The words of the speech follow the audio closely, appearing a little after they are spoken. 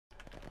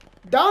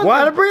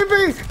What a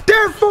briefing!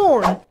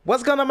 Therefore,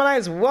 what's going on, my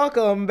guys?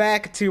 Welcome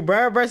back to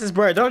Bird vs.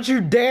 Bird. Don't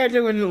you dare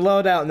do a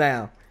loadout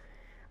now.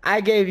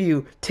 I gave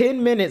you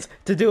 10 minutes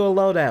to do a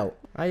loadout.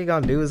 All you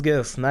gonna do is get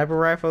a sniper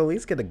rifle. At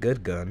least get a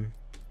good gun.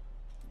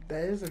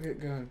 That is a good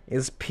gun.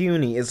 It's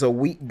puny. It's a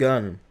weak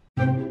gun.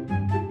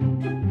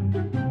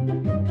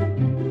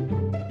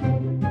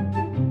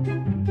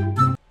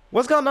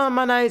 What's going on,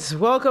 my knights?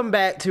 Welcome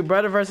back to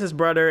Brother vs.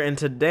 Brother, and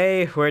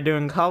today we're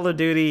doing Call of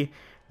Duty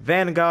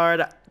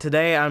Vanguard.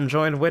 Today I'm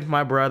joined with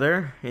my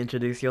brother.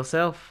 Introduce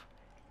yourself.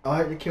 I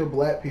like to kill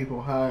black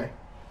people. Hi.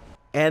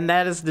 And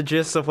that is the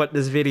gist of what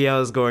this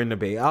video is going to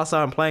be. Also,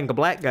 I'm playing a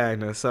black guy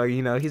now, so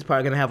you know he's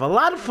probably gonna have a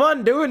lot of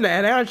fun doing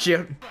that, aren't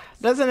you?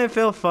 Doesn't it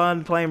feel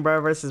fun playing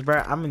Brother vs.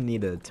 Brother? I'm gonna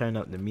need to turn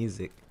up the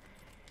music.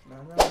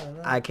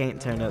 I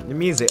can't turn up the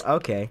music.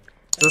 Okay,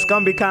 so it's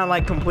gonna be kind of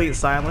like complete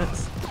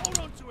silence.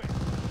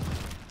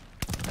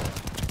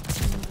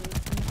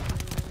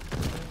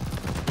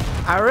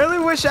 I really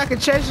wish I could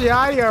change the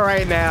audio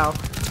right now.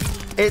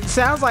 It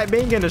sounds like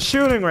being in a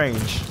shooting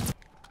range.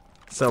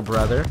 So,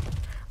 brother,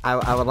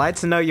 I would like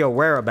to know your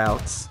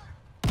whereabouts.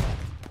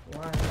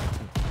 Why?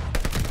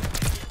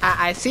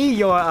 I see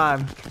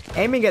you're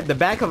aiming at the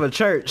back of a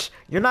church.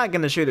 You're not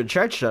gonna shoot a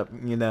church up,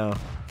 you know.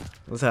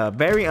 It was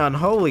very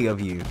unholy of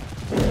you.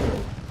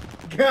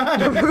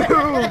 God.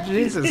 Ooh,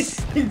 Jesus.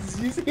 You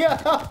see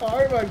how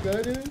hard my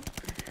gun is?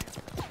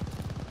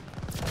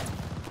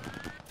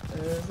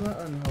 It's not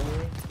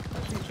unholy. I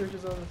shoot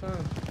churches all the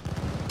time.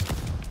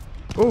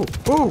 Ooh,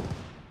 ooh.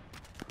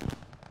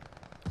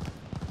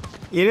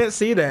 You didn't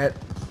see that.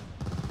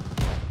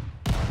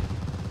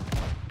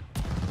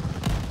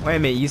 Wait a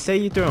minute, you say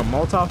you threw a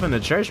Molotov in the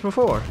church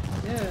before?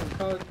 Yeah, in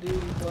Call of Duty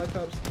Black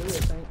Ops 3, I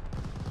think.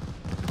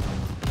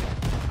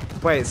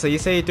 Wait, so you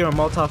say you threw a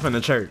Molotov in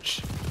the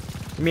church?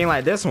 You mean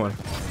like this one?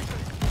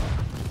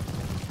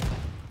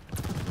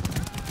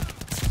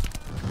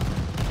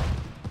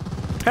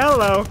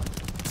 Hello.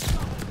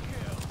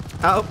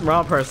 Oh,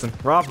 wrong person.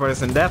 Wrong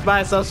person. Death by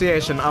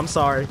association. I'm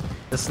sorry.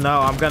 Just know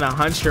I'm gonna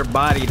hunt your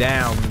body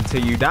down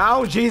until you die.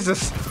 Oh,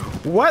 Jesus.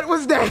 What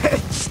was that?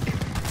 It's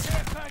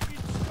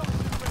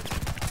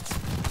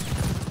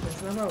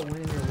not about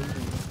winning or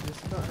losing.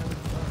 It's about having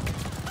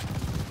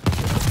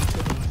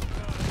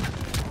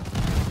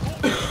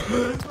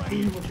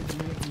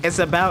fun. It's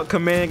about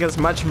committing as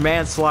much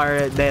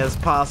manslaughter as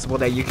possible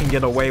that you can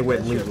get away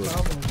with legally. It's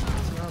not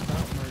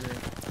about murder.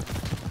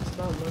 It's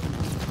about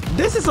loving.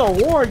 This is a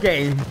war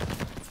game.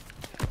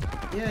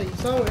 Yeah, you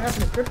saw what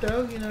happened to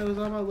Crypto. You know, it was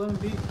all about loving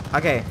people.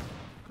 Okay,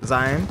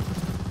 Zion,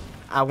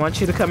 I want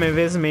you to come and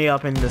visit me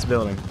up in this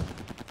building.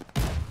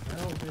 I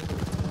don't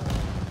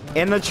visit.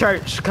 In the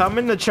church. Come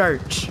in the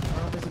church. I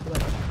don't visit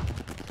black.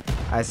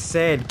 I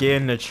said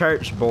get in the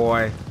church,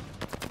 boy.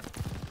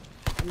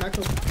 I'm not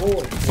gonna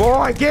boy.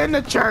 Boy, get in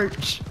the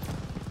church.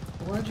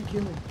 Why'd you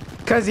kill me?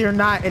 Because you're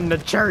not in the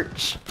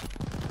church.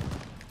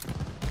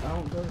 I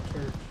don't go to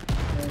church.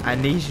 I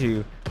need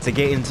you to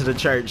get into the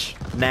church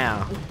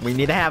now. We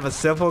need to have a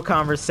civil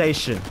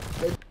conversation.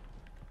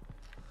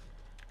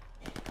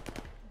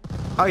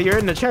 Oh, you're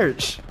in the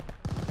church.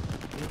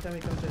 You tell me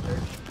to come to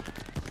church?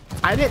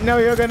 I didn't know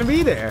you were gonna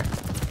be there.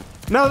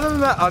 No, no,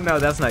 no. Oh, no,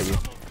 that's not you.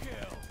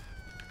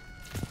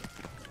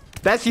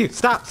 That's you.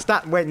 Stop,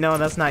 stop. Wait, no,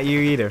 that's not you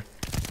either.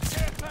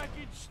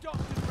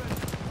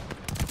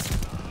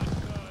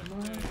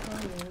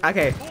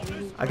 Okay,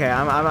 okay,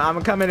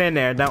 I'm coming in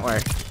there. Don't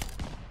worry.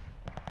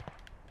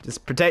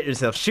 Just protect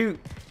yourself. Shoot.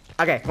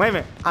 Okay, wait a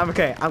minute. I'm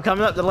okay. I'm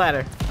coming up the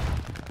ladder.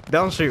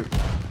 Don't shoot.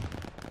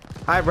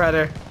 Hi,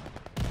 brother.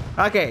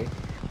 Okay,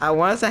 I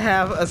want us to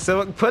have a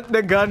civil. Put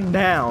the gun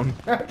down.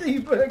 After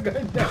you put a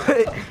gun down.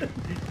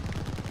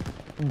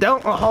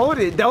 Don't hold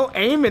it. Don't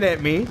aim it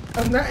at me.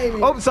 I'm not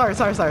aiming. Oh, sorry.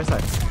 Sorry,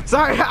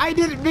 I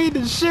didn't mean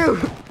to shoot.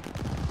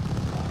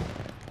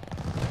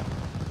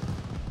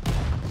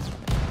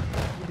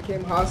 You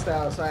became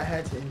hostile, so I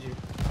had to end you.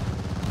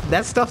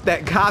 That's stuff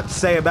that cops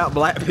say about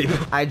black people.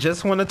 I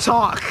just want to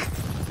talk.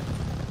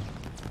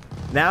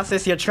 Now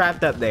since you're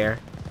trapped up there.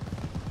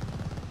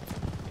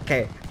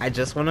 Okay, I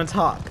just want to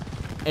talk.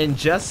 And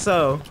just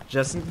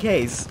in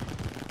case,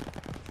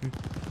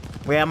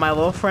 we have my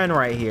little friend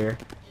right here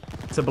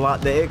to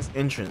block the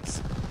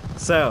entrance.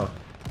 So,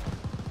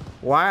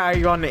 why are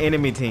you on the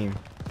enemy team?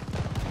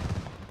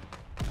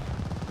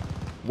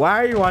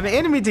 Why are you on the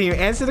enemy team?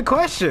 Answer the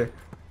question.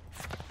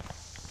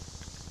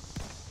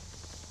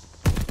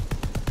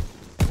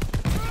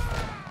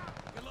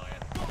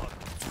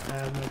 I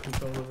have no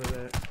control over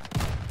that.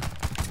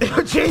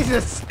 Oh,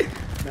 Jesus!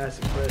 Mass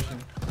expression.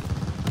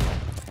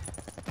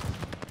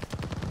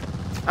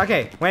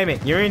 Okay, wait a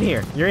minute. You're in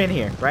here. You're in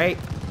here, right?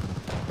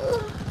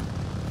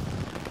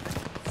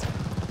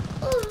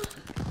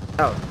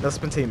 Oh,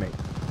 that's my teammate.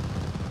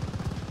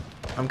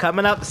 I'm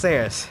coming up the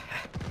stairs.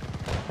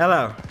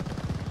 Hello.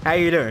 How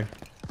you doing?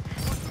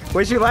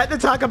 Would you like to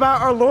talk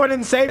about our Lord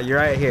and Savior? You're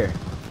right here.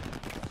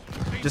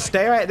 Just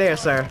stay right there,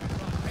 sir.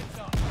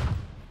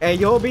 And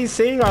you'll be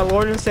seeing our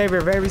Lord and Savior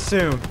very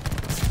soon.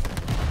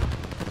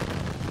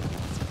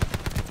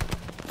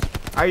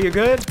 Are you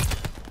good?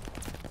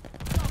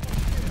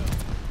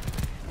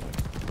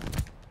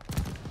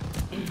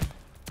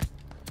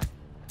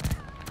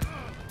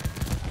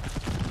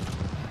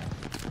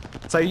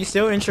 So are you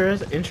still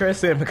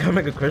interested in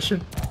becoming a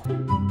Christian?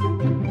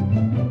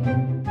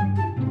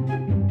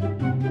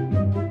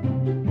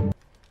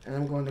 And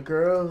I'm going, the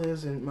girl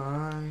isn't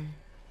mine.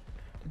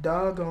 The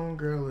doggone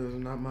girl is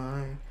not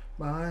mine.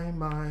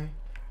 Mine.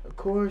 Of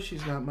course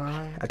she's not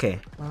mine. Okay.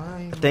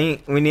 Mine. I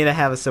think we need to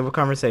have a civil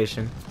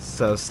conversation.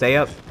 So stay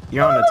up.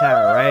 You're on the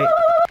tower, right?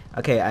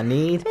 Okay, I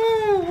need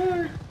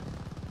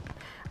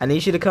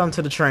you to come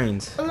to the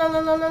trains.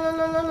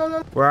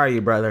 Where are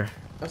you, brother?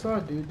 I saw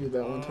a dude do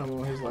that one time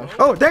on his live.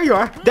 Oh, there you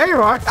are. There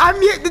you are.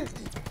 I'm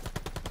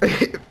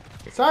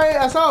Sorry,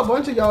 I saw a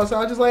bunch of y'all, so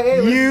I was just like,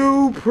 hey.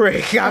 You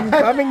prick. I'm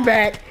coming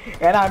back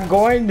and I'm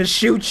going to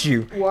shoot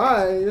you.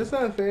 Why? That's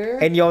not fair.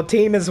 And your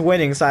team is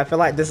winning, so I feel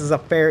like this is a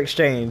fair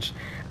exchange.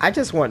 I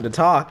just want to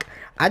talk.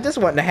 I just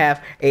want to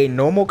have a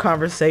normal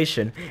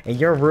conversation, and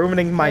you're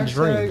ruining my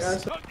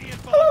dreams.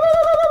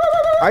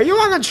 Are you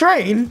on a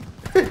train?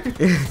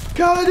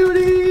 Call of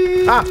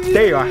Duty! Ah,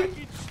 there you are.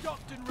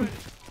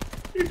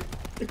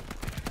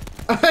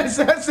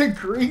 Assassin's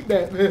Creed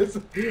that miss.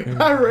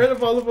 I ran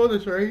up all up on the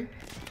train.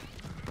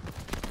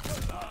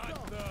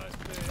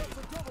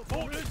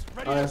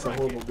 Oh, that's a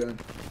horrible gun.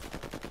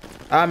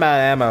 I'm out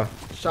of ammo.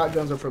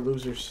 Shotguns are for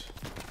losers.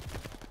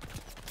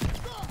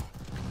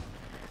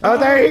 Oh,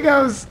 there he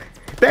goes.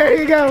 There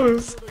he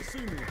goes.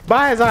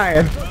 Bye,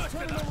 Zion.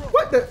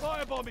 What the?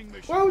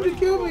 Why would you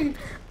kill me?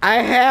 I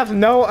have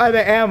no other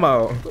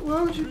ammo.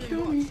 Why would you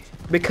kill me?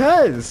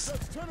 Because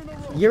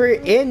you're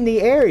in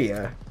the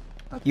area.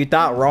 You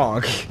thought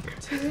wrong.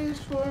 Tears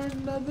for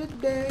another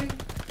day.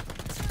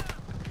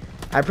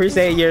 I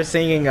appreciate you're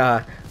singing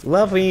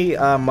lovely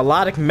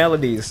melodic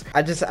melodies.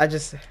 I just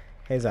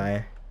hey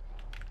Zion.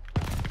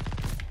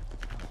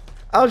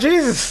 Oh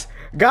Jesus!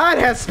 God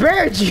has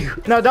spared you.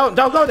 No, don't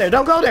go there.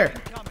 Don't go there.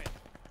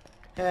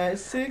 Had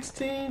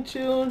 16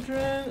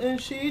 children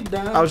and she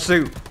died. Oh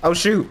shoot. Oh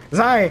shoot.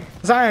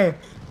 Zion.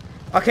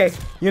 Okay,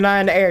 you're not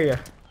in the area.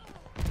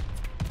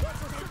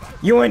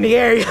 You in the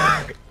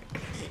area.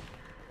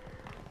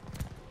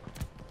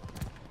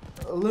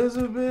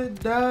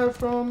 Elizabeth died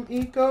from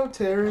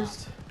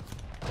eco-terrorist.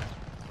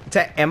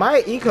 Am I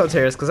an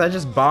eco-terrorist? Because I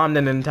just bombed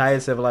an entire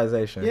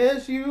civilization.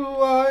 Yes, you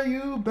are,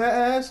 you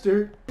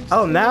bastard.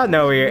 Oh, now I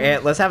know where you're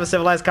at. Let's have a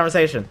civilized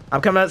conversation. I'm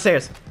coming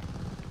upstairs.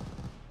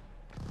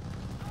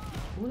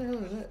 Who the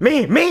hell is that?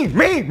 Me!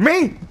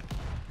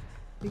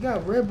 You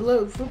got red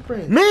blood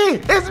footprints. Me!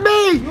 It's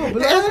me! You a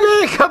blood? It's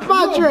me!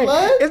 Compadre!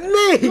 blood? It's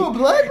me! You a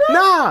blood, bro?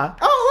 Nah!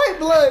 I don't like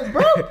bloods,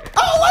 bro. I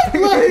don't like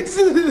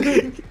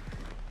bloods.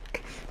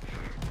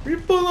 We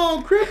full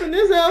on crip in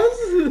this house.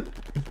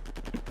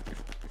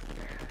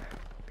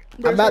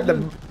 I'm about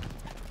to...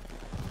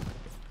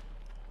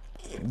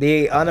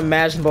 The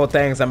unimaginable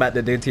things I'm about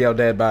to do to your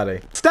dead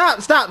body.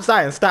 Stop!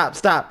 Zion! Stop!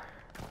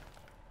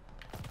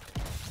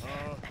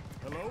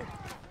 Hello?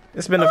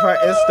 It's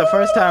the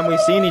first time we've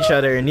seen each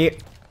other and you...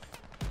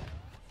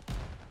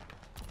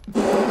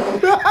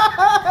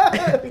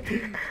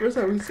 First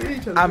time we see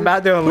each other. I'm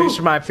about to unleash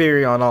my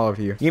fury on all of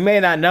you. You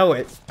may not know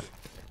it,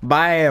 but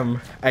I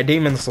am a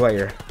demon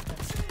slayer.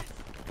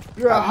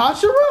 You're a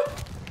HASHRIA?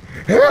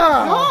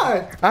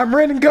 Ah, I'm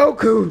Ren and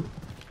Goku.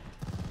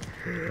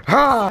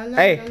 Ha!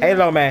 Hey,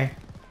 little man.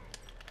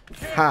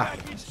 Ha!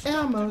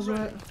 Elmo's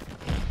right.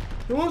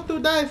 Who wants to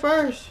die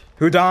first?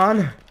 Who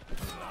Don?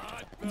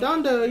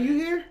 Donda, are you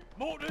here?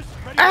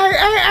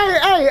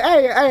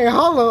 Hey!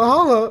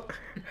 Hold up.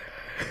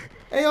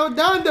 Hey, yo,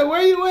 Donda,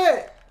 where you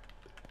at?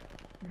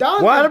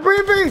 Donda. What a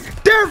briefing?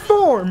 Their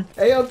form.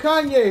 Hey, yo,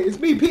 Kanye, it's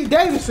me, Pete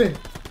Davidson.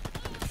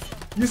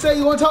 You say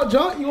you want to talk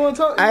junk? You want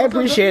to talk? I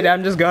appreciate it.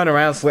 I'm just going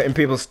around slitting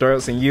people's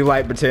throats, and you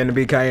like pretend to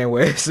be Kanye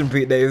West and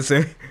Pete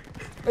Davidson.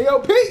 Hey, yo,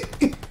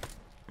 Pete.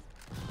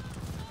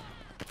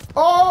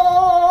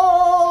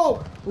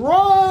 Oh,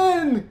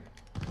 run!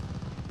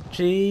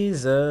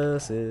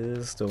 Jesus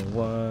is the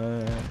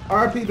one.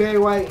 R.P. Barry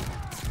White.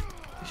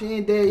 She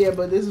ain't dead yet,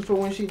 but this is for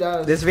when she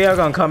dies. This video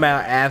gonna come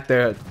out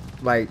after,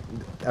 like,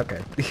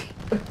 okay.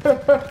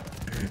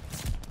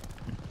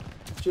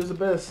 She was the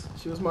best.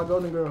 She was my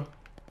golden girl.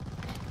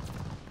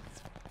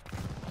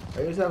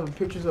 I used to have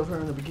pictures of her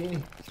in the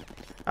bikini.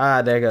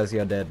 Ah, there goes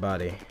your dead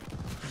body.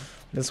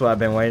 This is what I've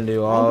been waiting to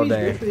do all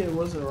day. It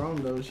wasn't wrong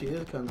though. She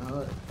is kind of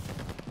hot.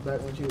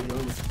 Back when she was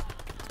younger.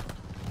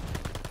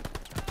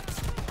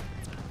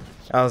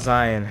 Oh,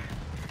 Zion,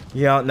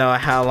 you don't know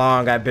how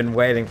long I've been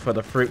waiting for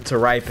the fruit to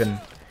ripen,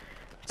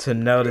 to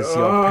notice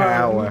your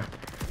power,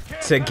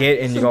 to get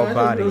in your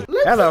body.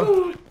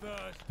 Hello.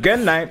 Good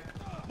night.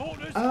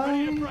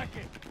 I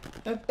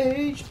have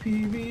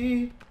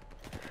HPV.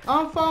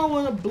 I'm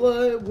following the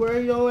blood where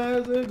your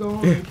ass is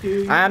gonna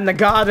kill you. I am the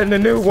god in the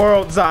new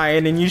world,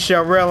 Zion, and you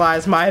shall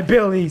realize my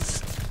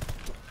abilities.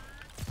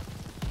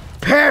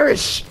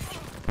 Perish!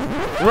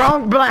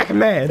 Wrong black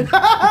man.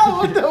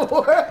 What the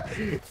what?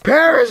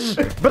 Perish,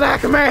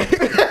 black man.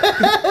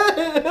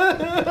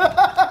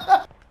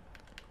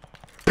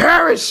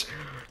 Perish,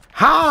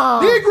 Ha!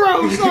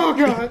 Negroes! Oh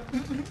god!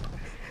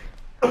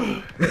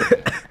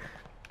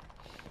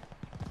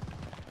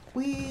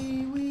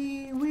 we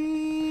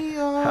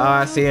are. Oh,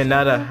 I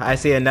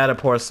see another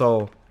poor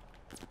soul.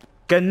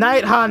 Good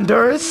night,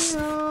 Honduras.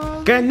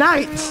 Good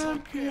night. Oh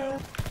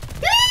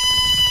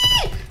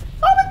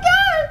my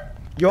god!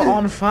 You're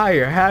on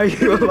fire. How are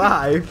you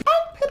alive?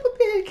 I'm Peppa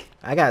Pig.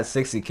 I got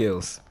 60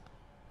 kills.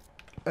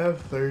 I have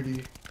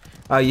 30.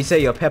 Oh, you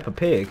say you're Peppa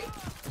Pig.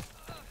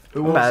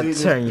 Who about wants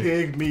to to turn eat you.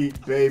 this pig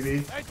meat,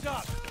 baby?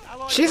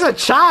 She's a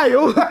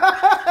child.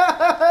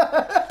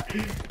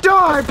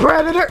 Die,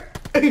 predator.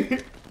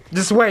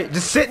 Just wait.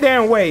 Just sit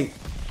there and wait.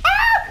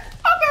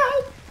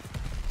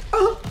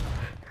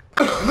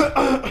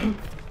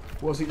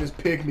 Wants to eat this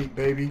pig meat,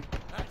 baby?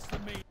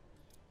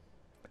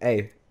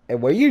 Hey,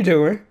 what are you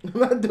doing? I'm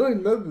not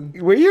doing nothing.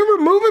 Were you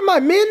removing my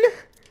men?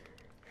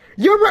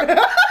 You're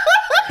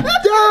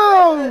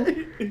No!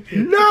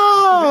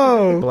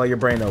 No! Blow your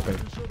brain open.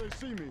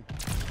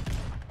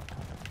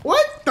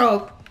 What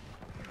the?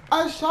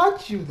 I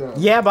shot you though.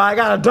 Yeah, but I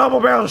got a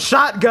double-barrel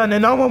shotgun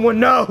and no one would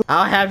know.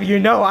 I'll have you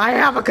know, I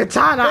have a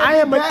katana. I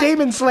am a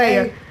demon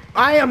slayer. Hey.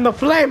 I am the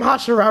flame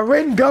Hashira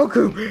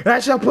Goku, and I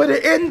shall put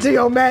it into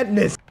your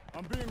madness.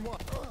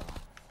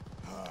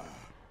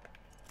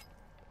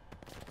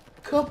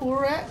 Couple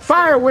rats.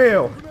 Fire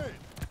wheel.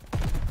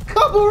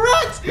 Couple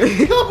rats.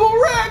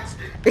 Couple rats.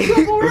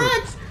 Couple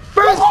rats.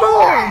 First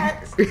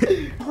Rats.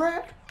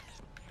 Rat.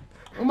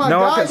 Oh my No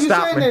one god, can you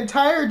stop set me. an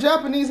entire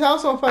Japanese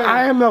house on fire.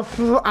 I am the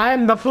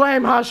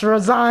flame Hashira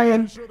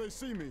Zion.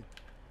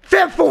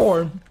 Fifth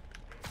form.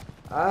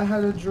 I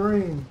had a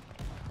dream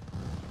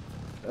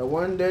that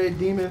one day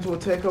demons will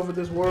take over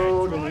this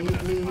world and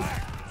eat me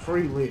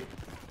freely.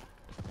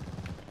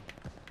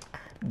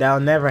 That'll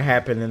never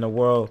happen in a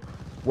world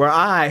where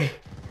I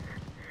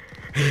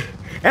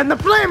and the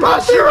flame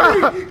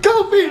Hashira.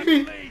 Go,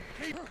 Fifi!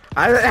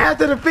 I have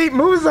to defeat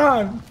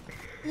Muzan.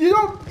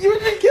 You're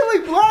just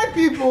killing black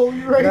people,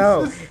 you racist.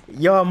 No,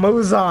 you're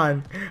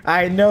Muzan.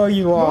 I know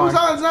you are.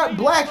 Muzan's not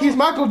black, he's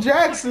Michael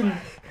Jackson.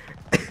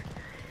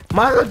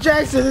 Michael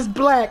Jackson is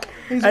black.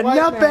 He's white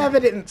Enough now.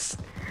 evidence.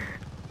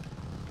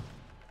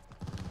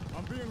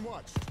 I'm being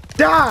watched.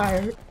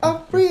 Die.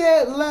 I'm free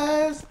at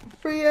last,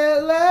 free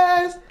at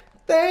last.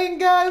 Thank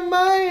God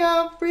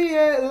I'm free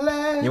at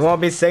last. You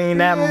won't be saying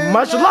that Free at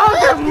much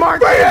last. longer,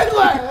 Mark. Free at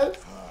last.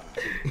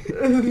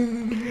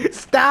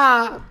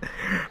 Stop.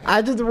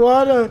 I just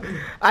wanna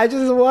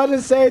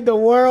save the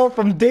world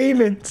from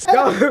demons.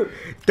 Don't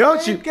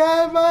you Thank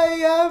God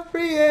I'm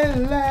free at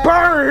last.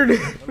 burn.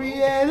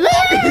 Free at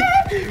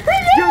last.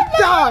 You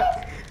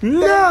die.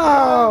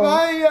 No.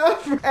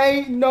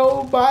 Ain't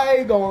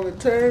nobody gonna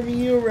turn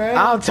me around.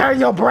 I'll turn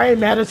your brain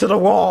matter to the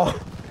wall.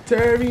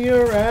 Turn me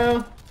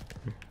around.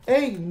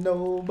 Ain't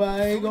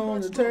nobody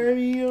gonna turn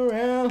me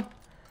around.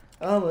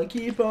 I'ma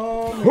keep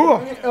on.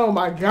 Oh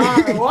my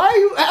god. Why are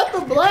you at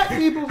the black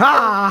people?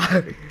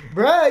 Ha.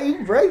 Bruh, you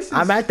racist.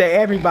 I'm after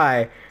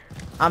everybody.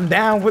 I'm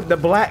down with the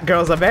black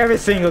girls of every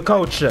single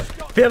culture.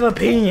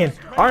 Philippine,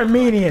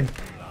 Armenian,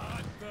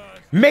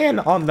 men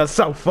on the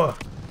sofa.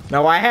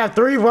 Now I have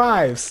 3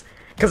 wives,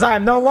 because I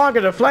am no longer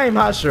the flame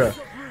Hashira.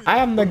 I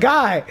am the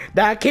guy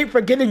that I keep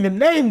forgetting the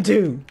name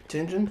to.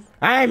 Tension?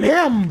 I am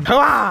him.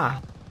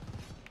 Ha!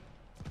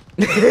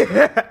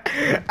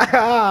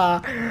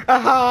 Aha!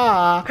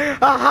 Aha!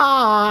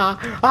 Aha!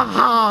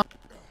 Aha!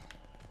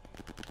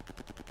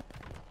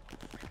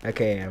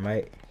 Okay, I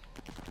might.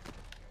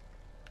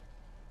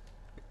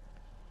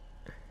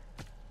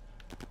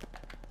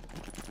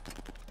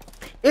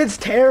 It's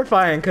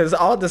terrifying because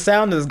all the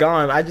sound is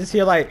gone. I just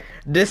hear like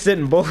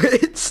distant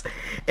bullets,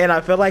 and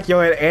I feel like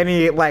you're in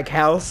any like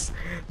house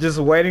just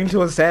waiting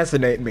to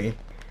assassinate me.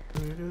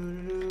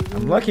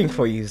 I'm looking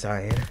for you,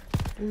 Zion.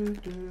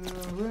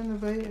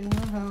 Renovating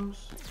the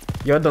house.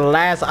 You're the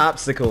last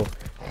obstacle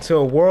to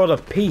a world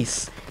of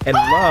peace and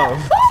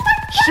love.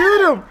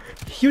 Shoot him!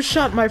 You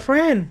shot my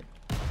friend.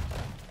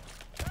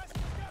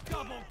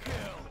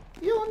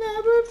 You'll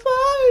never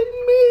find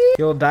me.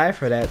 You'll die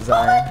for that,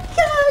 Zion. Oh my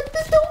god,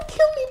 just don't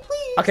kill me,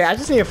 please. Okay, I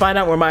just need to find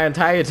out where my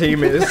entire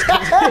team is.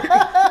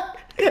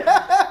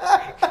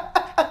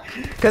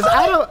 Cause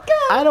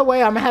either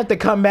way, I'm gonna have to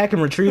come back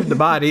and retrieve the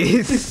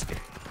bodies.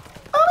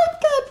 Oh my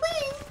god,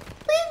 please.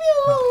 Leave me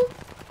alone.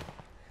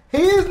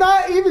 He is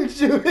not even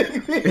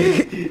shooting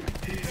me.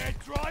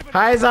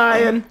 Hi,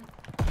 Zion.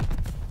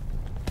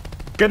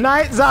 Good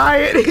night,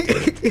 Zion.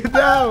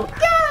 No.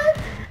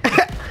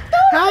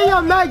 How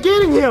y'all not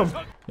getting him?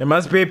 There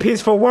must be a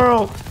peaceful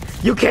world.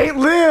 You can't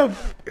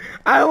live.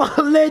 I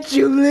won't let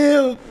you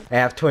live. I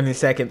have 20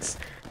 seconds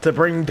to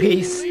bring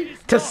peace,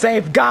 to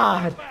save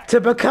God, to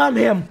become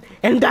him,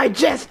 and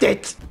digest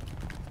it.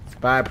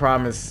 But I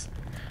promise,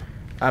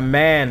 a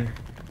man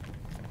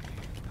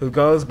who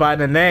goes by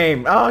the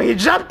name. Oh, he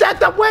jumped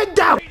at the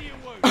window.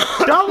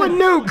 Throw a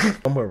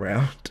nuke. I'm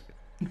around.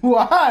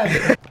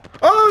 Why?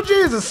 Oh,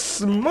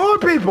 Jesus. More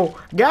people.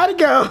 Gotta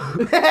go.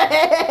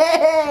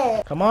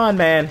 Come on,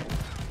 man.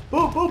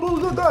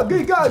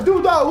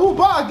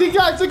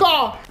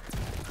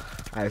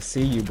 I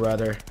see you,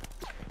 brother.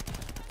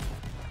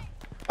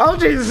 Oh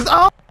Jesus!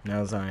 Oh.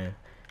 No, Zion.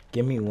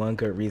 Give me one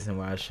good reason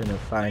why I shouldn't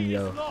find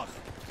your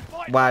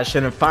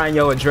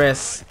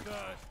address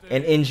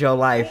and end your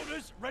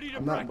life.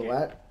 I'm not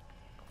black.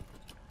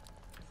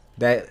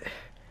 That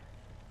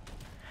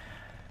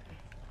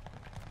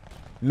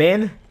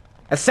men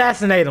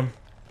assassinate him.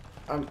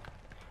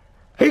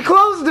 He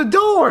closed the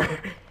door.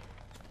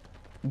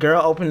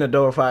 Girl, open the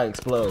door before I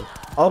explode.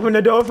 Open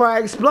the door before I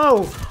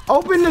explode.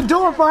 Open the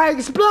door before I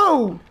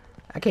explode.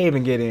 I can't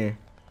even get in.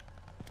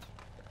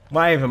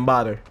 Why even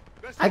bother?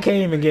 I can't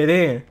even get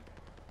in.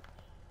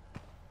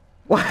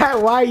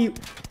 Why you?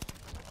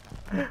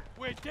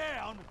 We're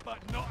down, but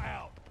not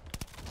out.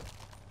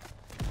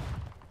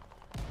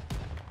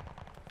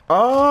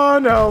 Oh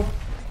no.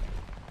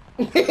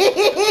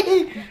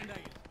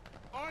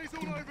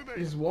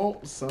 Just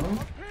won't, son.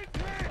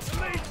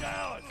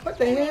 What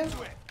the hell?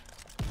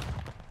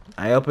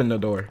 I opened the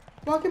door.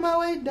 Walking my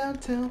way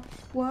downtown,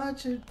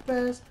 watch it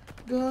pass,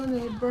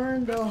 gonna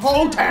burn the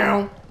whole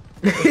town.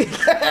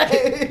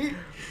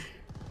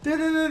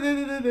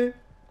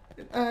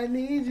 I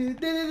need you.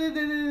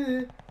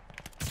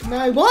 And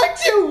I want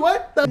you.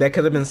 What the? That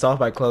could have been solved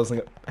by closing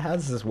it. How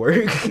does this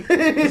work?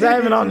 It's not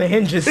even on the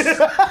hinges.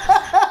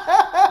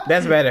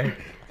 That's better.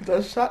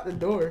 I shot the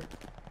door.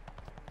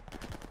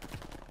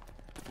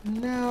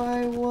 Now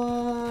I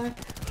wonder.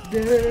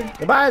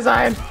 Goodbye,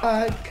 Zion.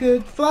 I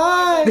could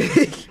fly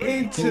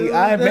into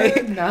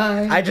the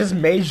night. I just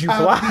made you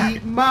fly. I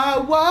beat my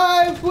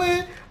wife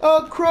with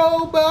a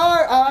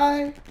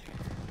crowbar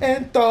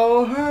and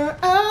throw her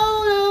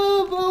out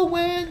of a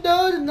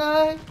window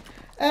tonight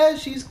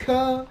as she's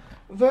covered.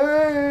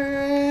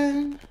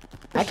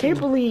 I can't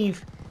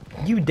believe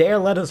you dare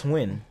let us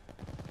win.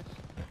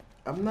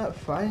 I'm not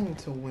fighting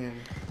to win.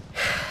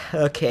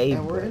 Okay.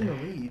 And we're in the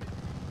lead.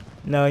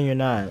 No, you're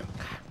not.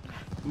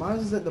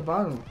 Mine's at the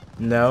bottom.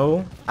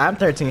 No, I'm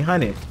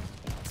 1300.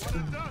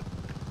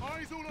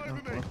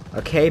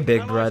 Okay,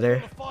 big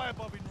brother.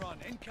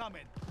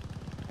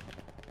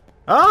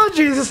 Oh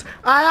Jesus!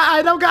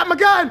 I don't got my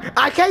gun.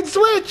 I can't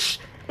switch.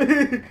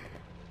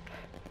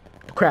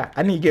 Crap!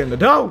 I need to get in the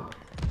door.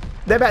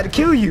 They're about to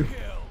kill you.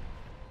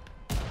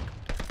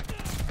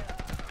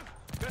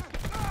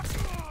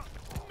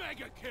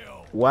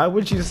 Why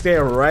would you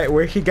stand right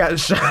where he got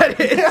shot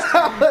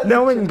at?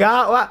 Knowing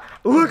God,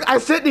 look, I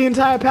set the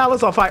entire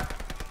palace on fire.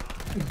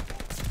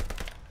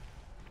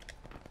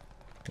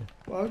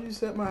 Why would you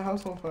set my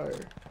house on fire?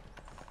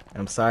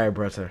 I'm sorry,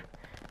 brother,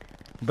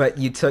 but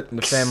you took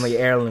the family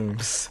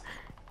heirlooms,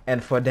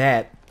 and for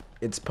that,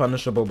 it's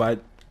punishable by.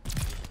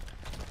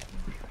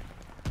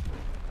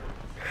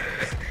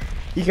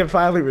 You can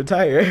finally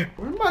retire.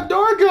 Where'd my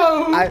door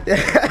go?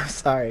 I'm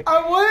sorry.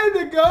 I wanted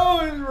to go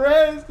and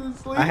rest and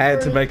sleep. I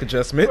had to make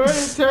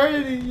adjustments. For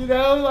eternity, you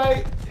know,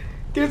 like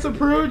get some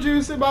prune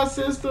juice in my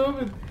system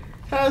and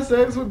have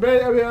sex with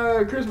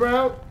Chris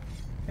Brown.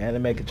 I had to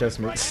make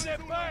adjustments.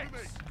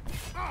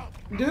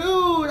 Dude,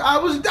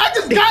 I just got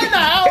in the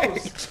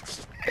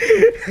house.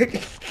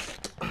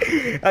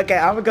 Okay,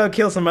 I'm gonna go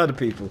kill some other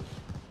people.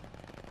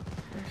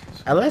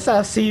 Unless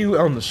I see you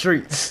on the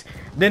streets,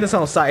 then it's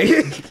on sight.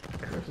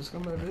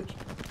 Scumbag bitch.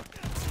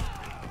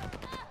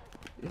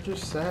 You're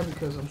just sad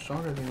because I'm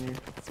stronger than you.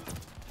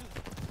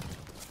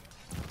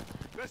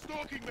 They're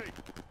stalking me.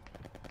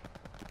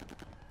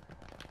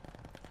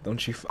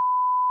 Don't you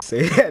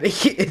say that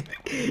again.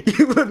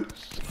 You little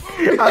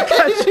I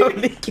got your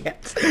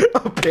kneecaps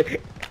open.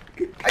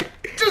 I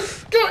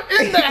just got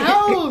in the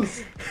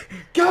house.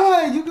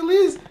 God, you can at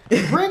least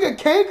bring a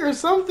cake or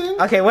something.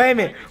 Okay, wait a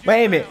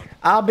minute.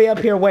 I'll be up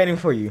here waiting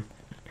for you.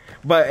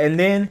 And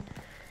then,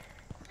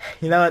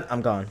 you know what?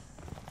 I'm gone.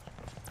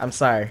 I'm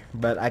sorry,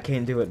 but I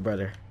can't do it,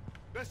 brother.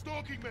 They're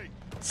stalking me.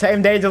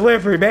 Same day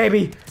delivery,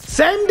 baby.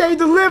 Same day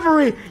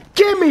delivery.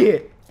 Give me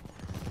it.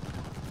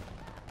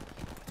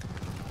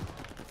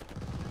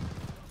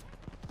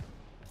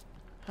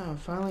 I'm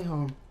finally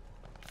home.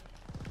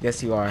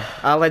 Yes, you are.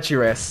 I'll let you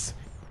rest.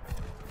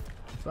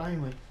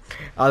 Finally.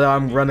 Although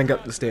I'm running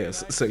up the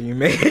stairs, so you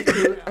may.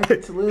 I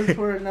get to live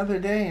for another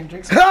day and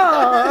drink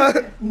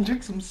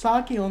some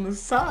sake on the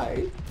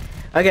side.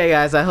 Okay,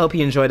 guys, I hope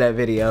you enjoyed that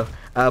video.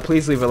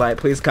 Please leave a like,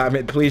 please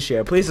comment, please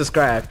share, please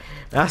subscribe.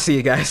 And I'll see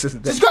you guys.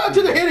 Subscribe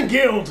to the Hidden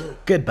Guild.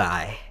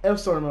 Goodbye.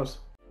 Sornimmos.